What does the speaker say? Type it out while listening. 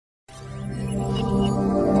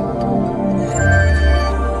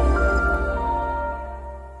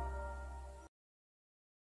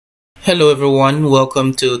Hello everyone,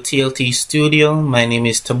 welcome to TLT Studio. My name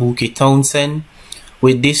is Tabuki Townsend.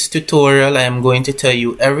 With this tutorial, I am going to tell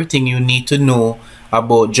you everything you need to know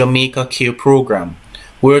about Jamaica C.A.R.E Programme,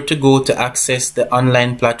 where to go to access the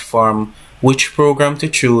online platform, which program to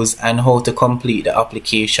choose, and how to complete the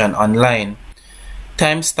application online.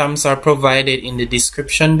 Timestamps are provided in the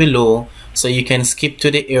description below, so you can skip to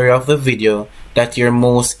the area of the video that you're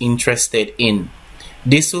most interested in.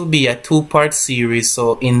 This will be a two-part series,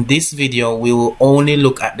 so in this video we will only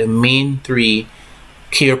look at the main three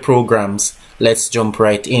C.A.R.E programs. Let's jump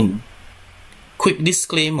right in. Quick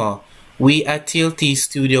disclaimer, we at TLT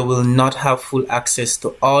Studio will not have full access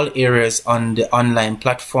to all areas on the online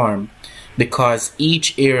platform because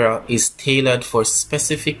each area is tailored for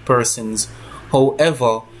specific persons.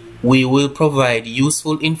 However, we will provide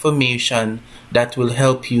useful information that will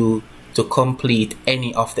help you to complete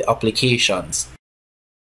any of the applications.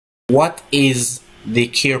 What is the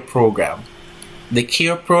C.A.R.E program? The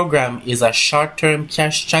C.A.R.E program is a short-term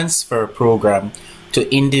cash transfer program to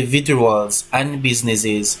individuals and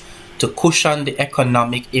businesses to cushion the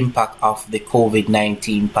economic impact of the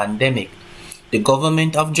COVID-19 pandemic. The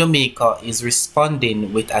government of Jamaica is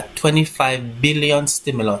responding with a 25 billion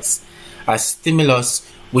stimulus, a stimulus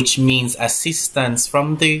which means assistance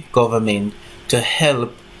from the government to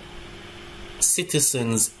help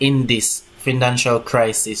citizens in this financial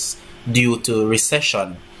crisis due to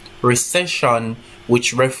recession. Recession,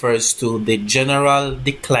 which refers to the general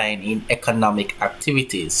decline in economic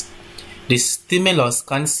activities. The stimulus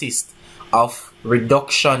consists of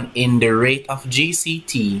reduction in the rate of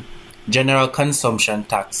GCT, general consumption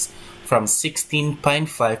tax, from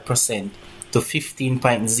 16.5% to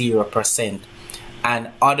 15.0%, and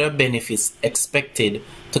other benefits expected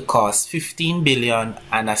to cost 15 billion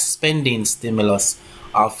and a spending stimulus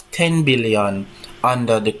of 10 billion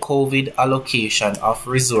under the COVID allocation of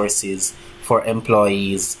resources for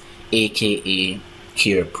employees, aka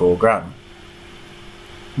C.A.R.E program.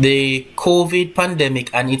 The COVID pandemic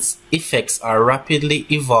and its effects are rapidly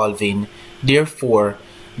evolving, therefore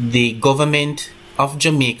the government of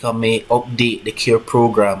Jamaica may update the C.A.R.E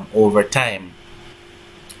program over time.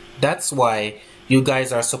 That's why you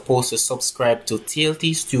guys are supposed to subscribe to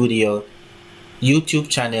TLT Studio YouTube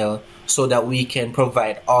channel so that we can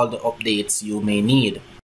provide all the updates you may need.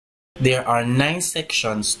 There are 9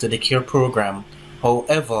 sections to the C.A.R.E program.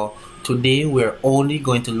 However, today we're only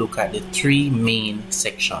going to look at the 3 main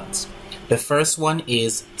sections. The first one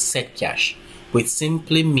is Set Cash, which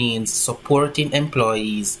simply means supporting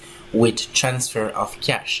employees with transfer of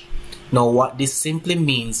cash. Now what this simply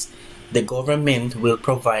means, the government will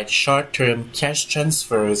provide short-term cash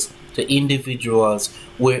transfers to individuals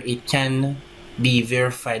where it can be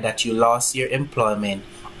verified that you lost your employment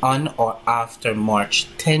on or after March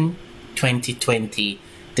 10, 2020,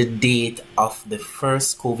 the date of the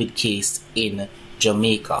first COVID case in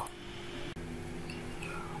Jamaica.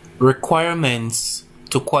 Requirements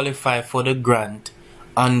to qualify for the grant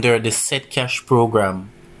under the Set Cash program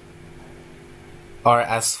are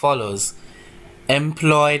as follows.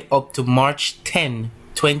 Employed up to March 10,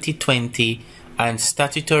 2020 and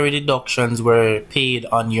statutory deductions were paid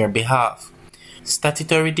on your behalf.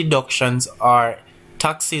 Statutory deductions are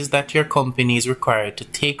taxes that your company is required to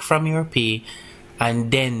take from your pay and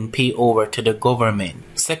then pay over to the government.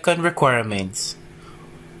 Second requirements.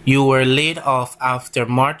 You were laid off after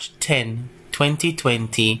March 10,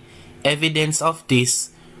 2020. Evidence of this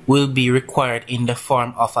will be required in the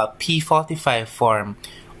form of a P45 form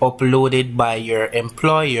uploaded by your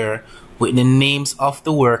employer with the names of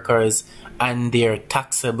the workers and their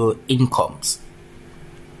taxable incomes.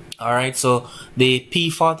 Alright, so the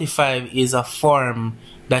P45 is a form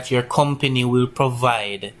that your company will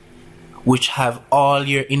provide which have all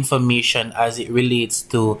your information as it relates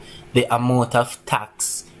to the amount of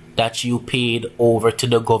tax that you paid over to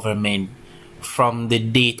the government from the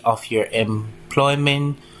date of your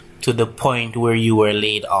employment to the point where you were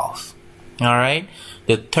laid off. Alright,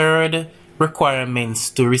 the third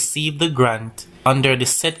requirements to receive the grant under the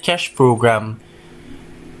Set Cash program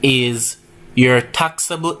is your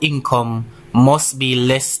taxable income must be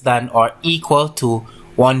less than or equal to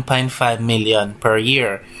 1.5 million per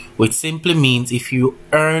year, which simply means if you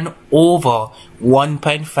earn over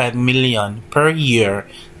 1.5 million per year,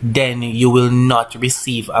 then you will not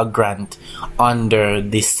receive a grant under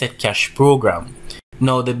the Set Cash program.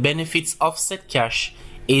 Now, the benefits of Set Cash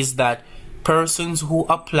is that persons who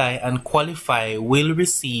apply and qualify will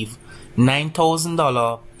receive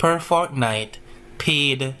 $9,000 per fortnight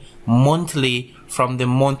paid monthly from the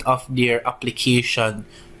month of their application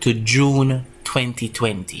to June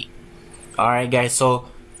 2020. Alright guys, so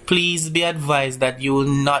please be advised that you will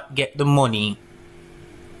not get the money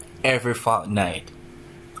every fortnight.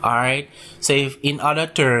 Alright, so if in other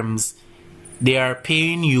terms they are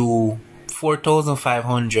paying you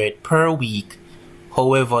 $4,500 per week,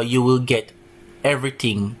 however you will get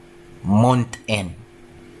everything month end.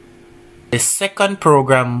 The second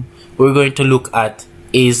program we're going to look at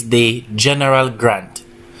is the general grant.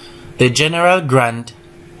 The general grant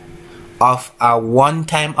of a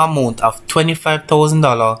one-time amount of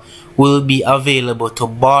 $25,000 will be available to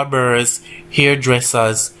barbers,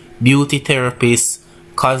 hairdressers, beauty therapists,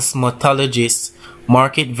 cosmetologists,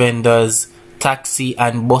 market vendors, taxi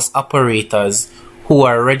and bus operators who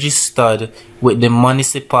are registered with the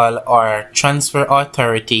municipal or transfer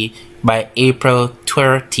authority by April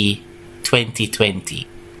 30, 2020.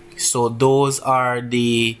 So those are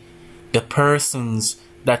the persons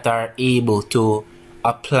that are able to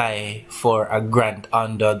apply for a grant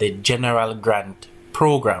under the general grant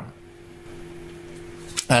program.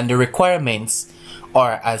 And the requirements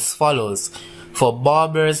are as follows. For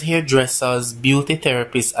barbers, hairdressers, beauty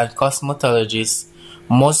therapists, and cosmetologists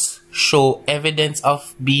must show evidence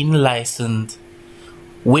of being licensed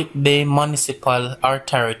with the municipal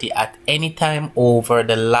authority at any time over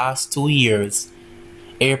the last 2 years,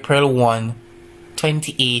 April 1,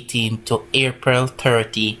 2018 to April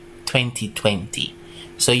 30, 2020.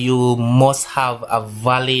 So you must have a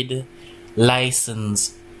valid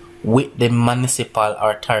license with the municipal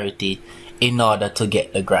authority in order to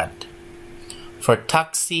get the grant. For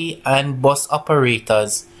taxi and bus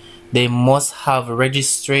operators, they must have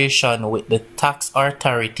registration with the tax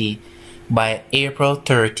authority by April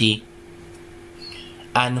 30.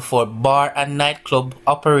 And for bar and nightclub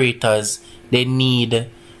operators, they need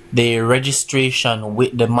the registration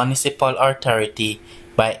with the municipal authority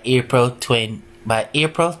by April 30,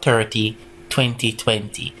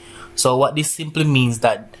 2020. So what this simply means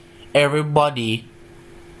that everybody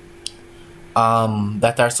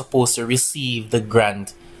that are supposed to receive the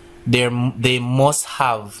grant, they must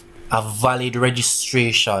have a valid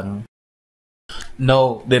registration.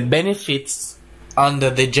 Now, the benefits under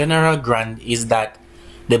the general grant is that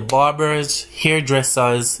the barbers,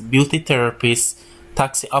 hairdressers, beauty therapists,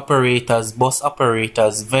 taxi operators, bus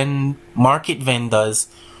operators, market vendors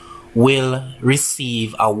will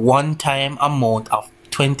receive a one-time amount of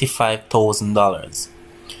 $25,000.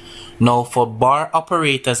 Now, for bar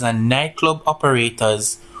operators and nightclub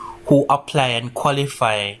operators who apply and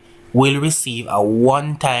qualify will receive a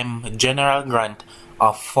one-time general grant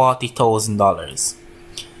of $40,000.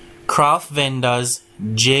 Craft vendors,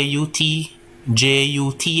 JUTA,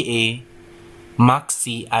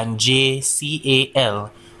 Maxi, and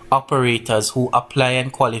C.A.R.E operators who apply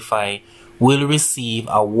and qualify will receive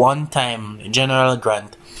a one-time general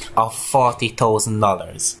grant of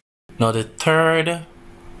 $40,000. Now, the third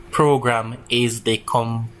program is the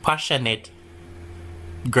compassionate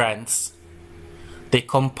grants. The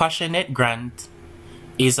compassionate grant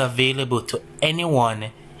is available to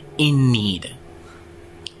anyone in need.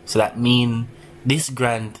 So that means this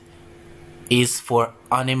grant is for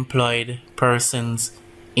unemployed persons,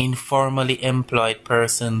 informally employed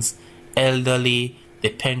persons, elderly, the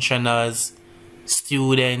pensioners,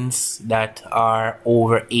 students that are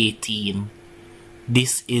over 18.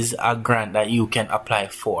 This is a grant that you can apply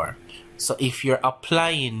for. So if you're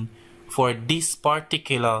applying for this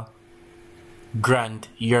particular grant,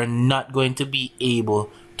 you're not going to be able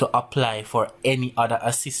to apply for any other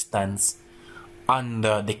assistance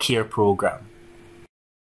under the C.A.R.E program.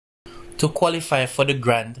 To qualify for the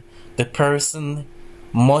grant, the person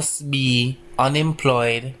must be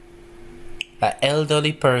unemployed, an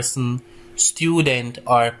elderly person, student,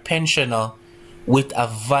 or pensioner with a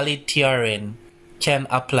valid C.A.R.E can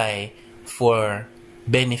apply for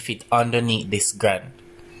benefit underneath this grant.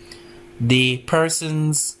 The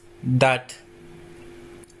persons that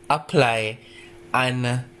apply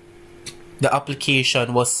and the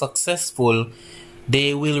application was successful,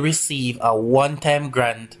 they will receive a one-time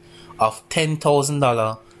grant of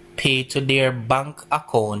 $10,000 paid to their bank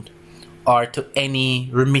account or to any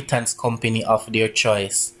remittance company of their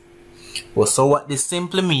choice. Well, so what this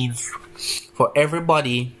simply means, for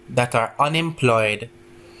everybody that are unemployed,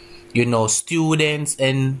 you know, students,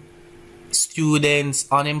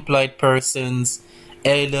 unemployed persons,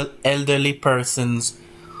 elderly persons,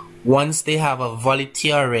 once they have a valid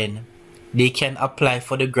C.A.R.E, they can apply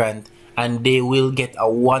for the grant and they will get a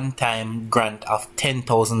one-time grant of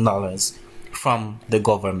 $10,000 from the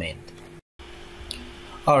government.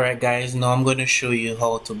 Alright guys, now I'm going to show you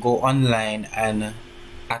how to go online and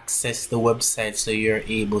access the website so you're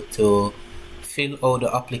able to fill out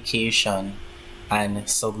the application and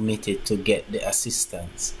submit it to get the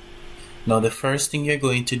assistance. Now the first thing you're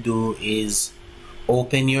going to do is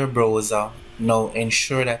open your browser. Now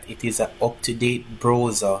ensure that it is an up-to-date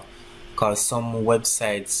browser, because some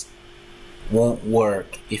websites won't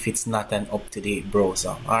work if it's not an up-to-date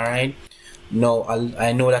browser. Alright, now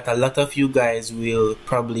I know that a lot of you guys will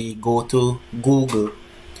probably go to Google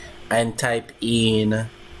and type in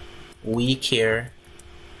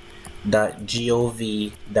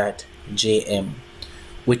wecare.gov.jm,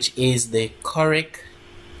 which is the correct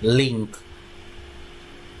link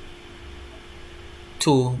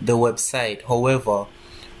to the website. However,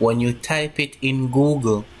 when you type it in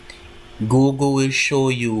Google, Google will show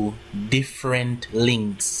you different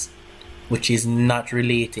links which is not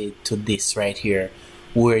related to this right here,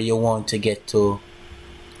 where you want to get to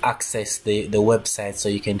access the website so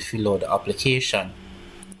you can fill out the application.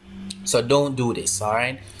 So don't do this.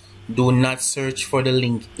 Alright, do not search for the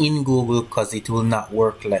link in Google, because it will not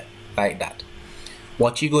work like that.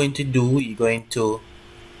 What you're going to do, you're going to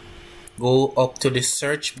go up to the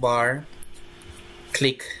search bar,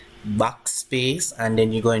 click backspace, and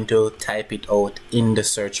then you're going to type it out in the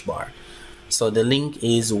search bar. So the link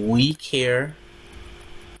is wecare.gov.jm.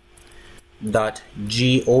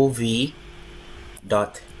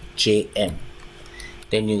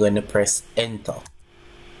 Then you're going to press enter.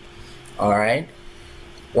 Alright,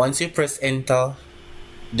 once you press enter,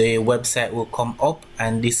 the website will come up,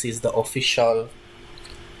 and this is the official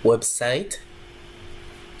website.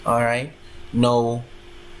 Alright, now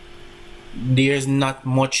there's not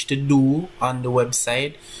much to do on the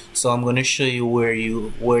website, so I'm going to show you where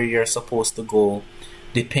you're supposed to go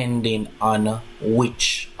depending on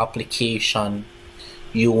which application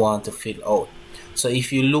you want to fill out. So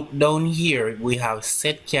if you look down here, we have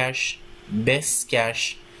Set Cash, Best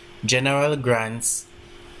Cash, General Grants,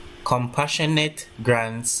 Compassionate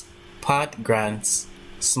Grants, Part Grants,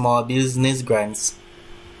 Small Business Grants,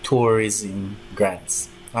 Tourism Grants.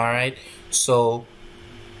 Alright, so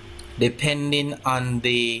depending on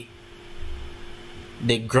the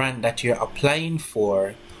grant that you're applying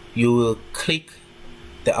for, you will click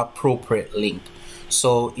the appropriate link.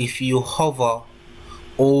 So if you hover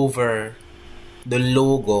over the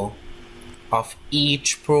logo of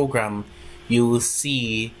each program, you will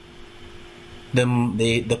see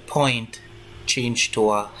the point change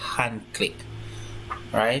to a hand click.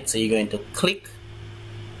 Right, so you're going to click,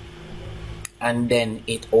 and then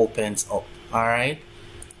it opens up. Alright,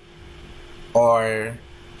 or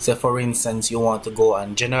so for instance, you want to go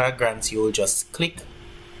on general grants, you will just click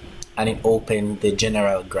and it opens the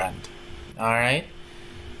general grant. Alright,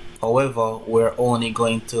 however, we're only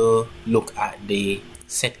going to look at the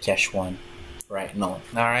Set Cash one right now.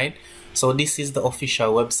 Alright, so this is the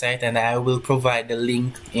official website, and I will provide the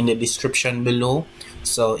link in the description below,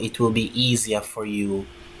 so it will be easier for you.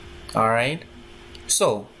 Alright,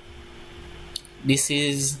 so this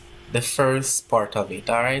is the first part of it.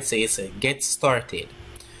 Alright, so it's a get started.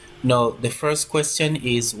 Now the first question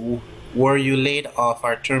is, were you laid off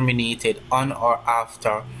or terminated on or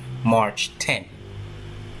after March 10?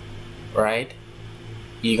 Right,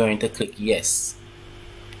 you're going to click yes.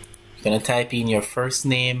 You're going to type in your first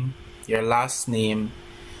name, your last name,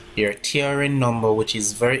 your C.A.R.E number, which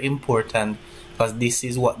is very important, because this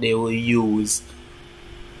is what they will use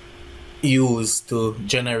to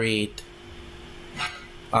generate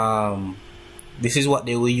this is what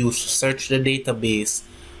they will use to search the database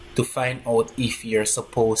to find out if you're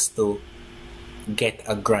supposed to get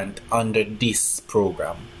a grant under this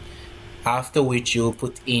program. After which you'll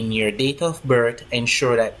put in your date of birth,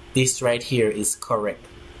 ensure that this right here is correct.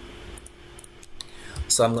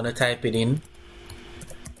 So I'm gonna type it in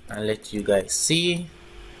and let you guys see.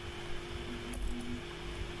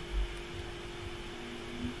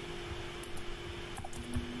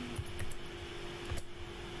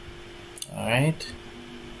 Alright,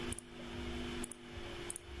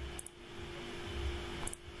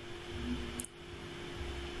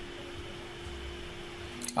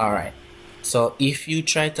 alright, so if you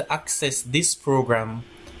try to access this program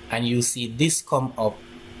and you see this come up,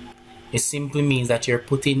 it simply means that you're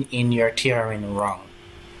putting in your C.A.R.E wrong.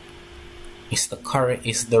 It's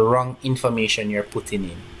the wrong information you're putting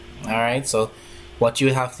in. Alright, so what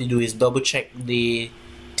you have to do is double check the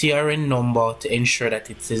C.A.R.E number to ensure that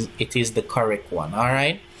it is the correct one.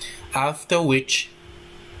 Alright, after which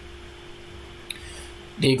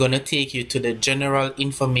they're gonna take you to the general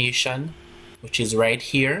information, which is right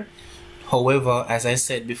here. However, as I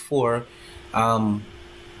said before,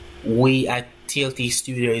 we at TLT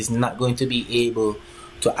Studio is not going to be able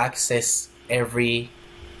to access every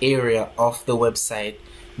area of the website.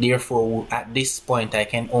 Therefore, at this point I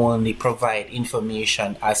can only provide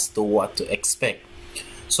information as to what to expect.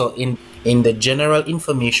 So in the general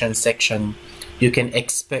information section, you can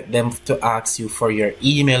expect them to ask you for your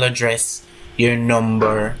email address, your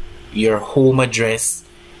number, your home address,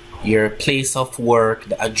 your place of work,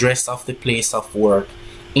 the address of the place of work,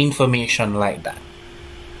 information like that.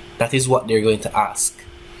 That is what they're going to ask.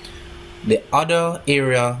 The other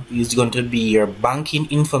area is going to be your banking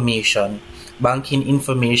information. Banking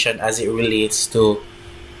information as it relates to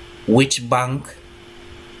which bank,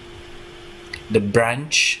 the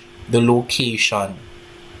branch, the location,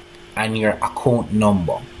 and your account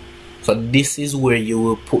number. So this is where you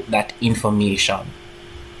will put that information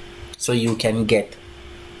so you can get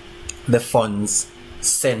the funds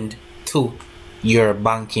sent to your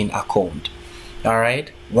banking account.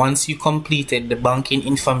 Alright, once you completed the banking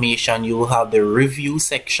information, you will have the review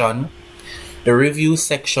section. The review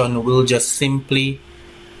section will just simply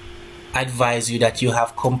advise you that you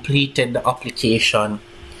have completed the application,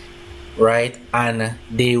 right? And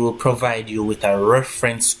they will provide you with a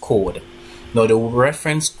reference code. Now the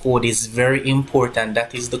reference code is very important.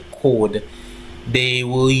 That is the code they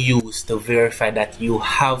will use to verify that you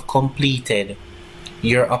have completed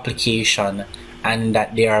your application and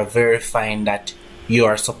that they are verifying that you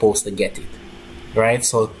are supposed to get it, right?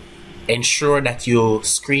 So ensure that you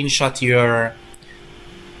screenshot your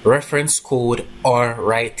reference code or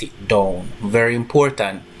write it down. Very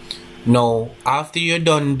important. Now after you're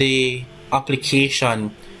done the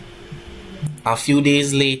application, a few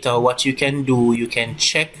days later, what you can do, you can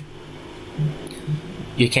check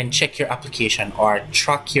your application or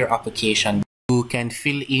track your application. You can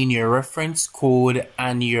fill in your reference code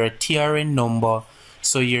and your C.A.R.E number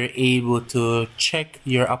so you're able to check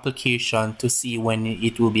your application to see when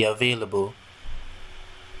it will be available.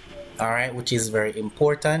 Alright, which is very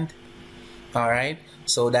important. Alright,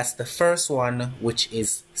 so that's the first one, which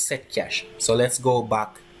is set cash. So let's go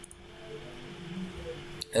back.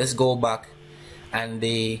 And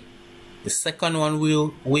the second one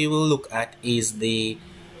we will look at is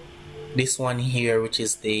this one here, which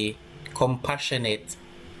is the compassionate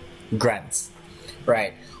grants.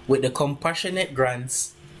 Right, with the compassionate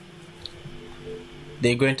grants,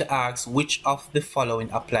 they're going to ask which of the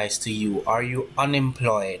following applies to you. Are you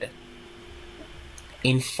unemployed,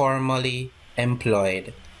 informally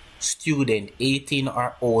employed, student 18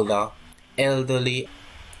 or older, elderly?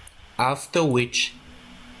 After which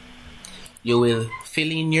you will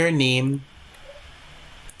fill in your name,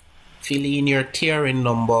 fill in your C.A.R.E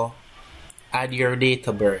number, add your date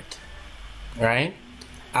of birth, right?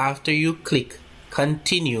 After you click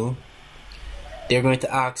continue, they're going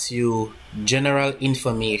to ask you general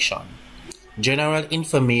information. General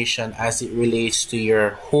information as it relates to your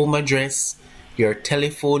home address, your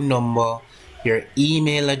telephone number, your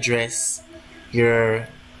email address, your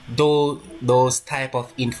those type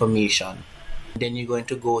of information. Then you're going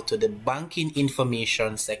to go to the banking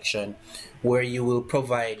information section where you will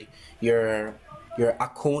provide your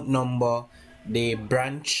account number, the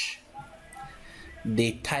branch,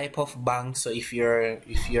 the type of bank. So if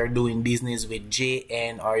you're doing business with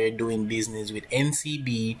JN or you're doing business with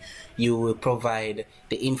NCB, you will provide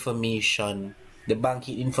the information, the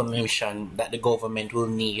banking information that the government will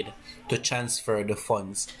need to transfer the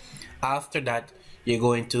funds. After that, you're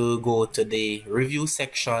going to go to the review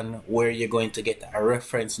section where you're going to get a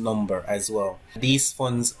reference number as well. These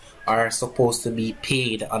funds are supposed to be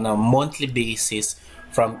paid on a monthly basis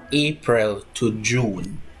from April to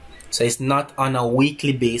June. So it's not on a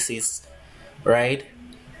weekly basis, right?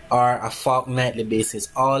 Or a fortnightly basis.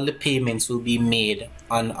 All the payments will be made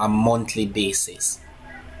on a monthly basis,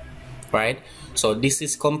 right? So this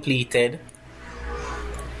is completed.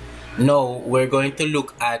 Now we're going to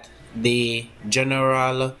look at the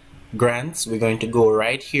general grants. We're going to go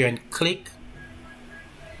right here and click.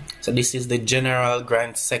 So this is the general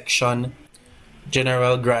grants section.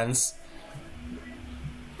 General grants.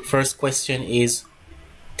 First question is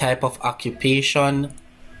type of occupation.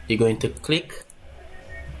 You're going to click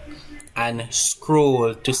and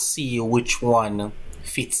scroll to see which one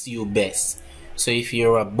fits you best. So if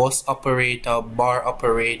you're a bus operator, bar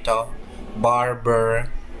operator, barber,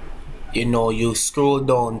 you scroll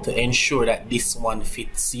down to ensure that this one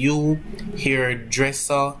fits you.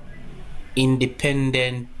 Hairdresser,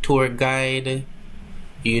 independent tour guide,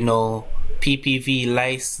 PPV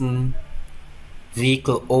license,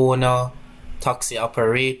 vehicle owner, taxi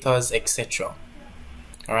operators, etc.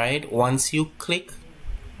 Alright, once you click,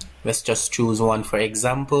 let's just choose one for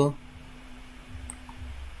example.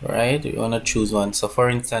 Alright, you want to choose one. So for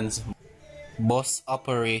instance, bus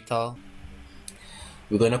operator.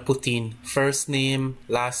 We're going to put in first name,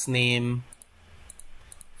 last name,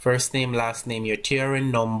 your C.A.R.E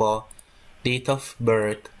number, date of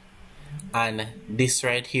birth, and this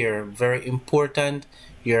right here, very important,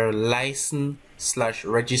 your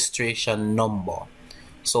license/registration number.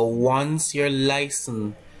 So once you're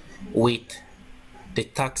licensed with the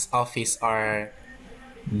tax office or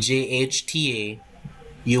JHTA,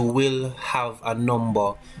 you will have a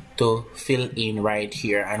number to fill in right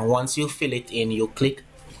here, and once you fill it in, you click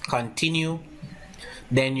continue.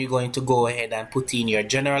 Then you're going to go ahead and put in your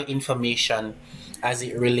general information as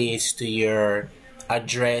it relates to your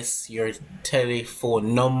address, your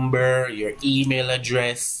telephone number, your email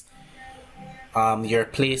address, your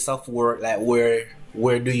place of work, like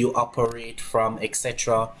where do you operate from,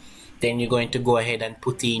 etc. Then you're going to go ahead and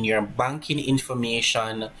put in your banking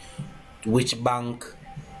information, which bank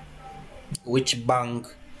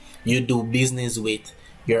you do business with,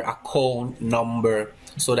 your account number,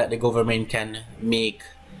 so that the government can make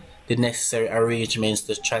the necessary arrangements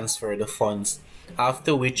to transfer the funds.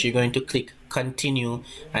 After which you're going to click continue,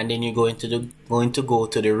 and then you're going to go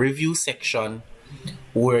to the review section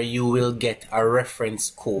where you will get a reference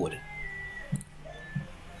code.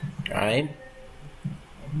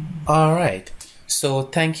 Alright, so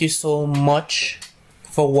thank you so much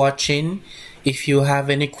for watching. If you have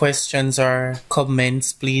any questions or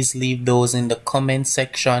comments, please leave those in the comment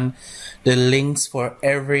section. The links for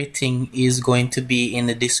everything is going to be in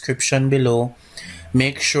the description below.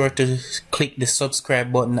 Make sure to click the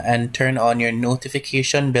subscribe button and turn on your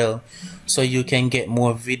notification bell so you can get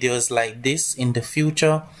more videos like this in the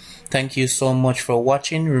future. Thank you so much for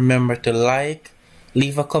watching. Remember to like,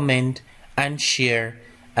 leave a comment, and share.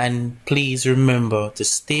 And please remember to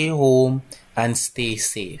stay home and stay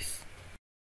safe.